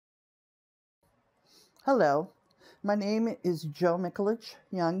Hello, my name is Joe Mikulich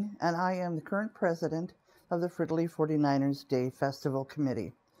Young, and I am the current president of the Fridley 49ers Day Festival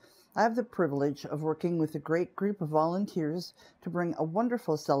Committee. I have the privilege of working with a great group of volunteers to bring a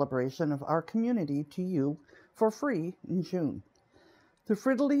wonderful celebration of our community to you for free in June. The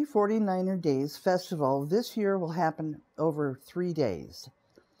Fridley 49er Days Festival this year will happen over 3 days.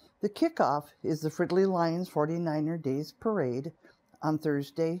 The kickoff is the Fridley Lions 49er Days Parade on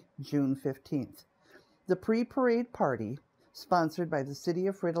Thursday, June 15th. The pre-parade party, sponsored by the City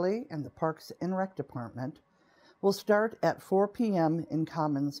of Fridley and the Parks and Rec Department, will start at 4 p.m. in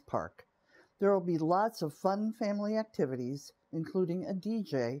Commons Park. There will be lots of fun family activities, including a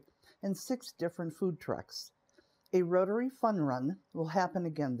DJ and 6 different food trucks. A Rotary Fun Run will happen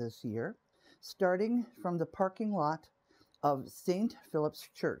again this year, starting from the parking lot of St. Philip's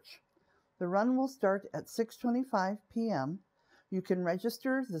Church. The run will start at 6:25 p.m. You can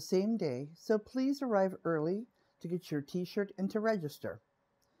register the same day, so please arrive early to get your t-shirt and to register.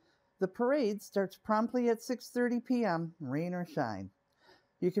 The parade starts promptly at 6:30 p.m., rain or shine.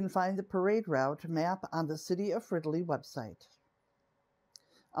 You can find the parade route map on the City of Fridley website.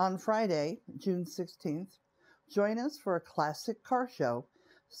 On Friday, June 16th, join us for a classic car show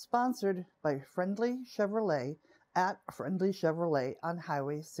sponsored by Friendly Chevrolet at Friendly Chevrolet on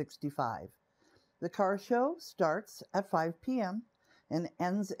Highway 65. The car show starts at 5 p.m. and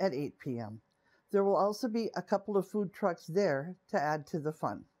ends at 8 p.m. There will also be a couple of food trucks there to add to the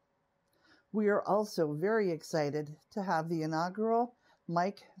fun. We are also very excited to have the inaugural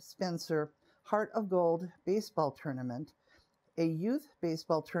Mike Spencer Heart of Gold baseball tournament, a youth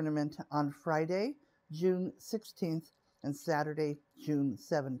baseball tournament on Friday, June 16th and Saturday, June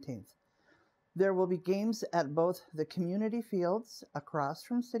 17th. There will be games at both the community fields across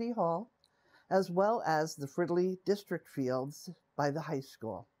from City Hall, as well as the Fridley District Fields by the high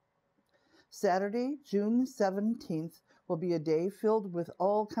school. Saturday, June 17th, will be a day filled with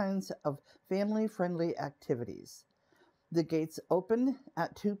all kinds of family-friendly activities. The gates open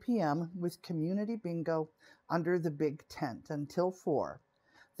at 2 p.m. with community bingo under the big tent until 4.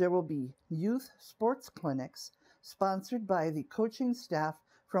 There will be youth sports clinics sponsored by the coaching staff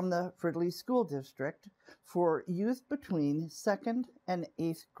from the Fridley School District for youth between 2nd and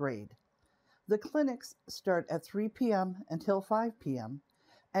 8th grade. The clinics start at 3 p.m. until 5 p.m.,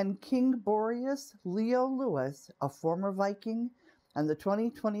 and King Boreas Leo Lewis, a former Viking, and the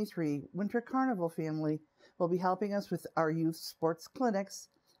 2023 Winter Carnival family will be helping us with our youth sports clinics,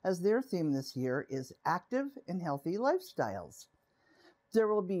 as their theme this year is active and healthy lifestyles. There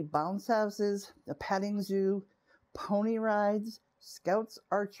will be bounce houses, a petting zoo, pony rides, scouts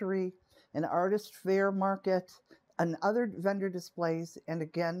archery, an artist fair market, and other vendor displays, and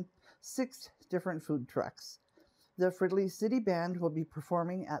again, 6 different food trucks. The Fridley City Band will be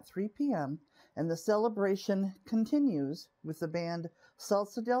performing at 3 p.m., and the celebration continues with the band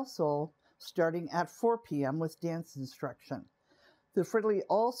Salsa del Sol starting at 4 p.m. with dance instruction. The Fridley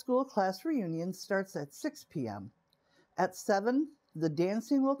All-School Class Reunion starts at 6 p.m. At 7, the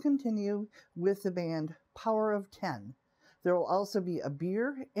dancing will continue with the band Power of 10. There will also be a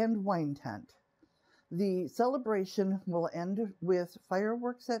beer and wine tent. The celebration will end with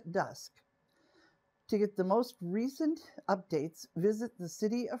fireworks at dusk. To get the most recent updates, visit the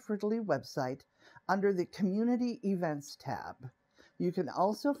City of Fridley website under the Community Events tab. You can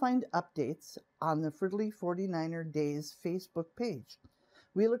also find updates on the Fridley 49er Days Facebook page.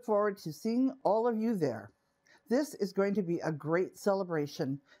 We look forward to seeing all of you there. This is going to be a great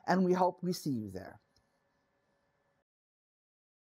celebration, and we hope we see you there.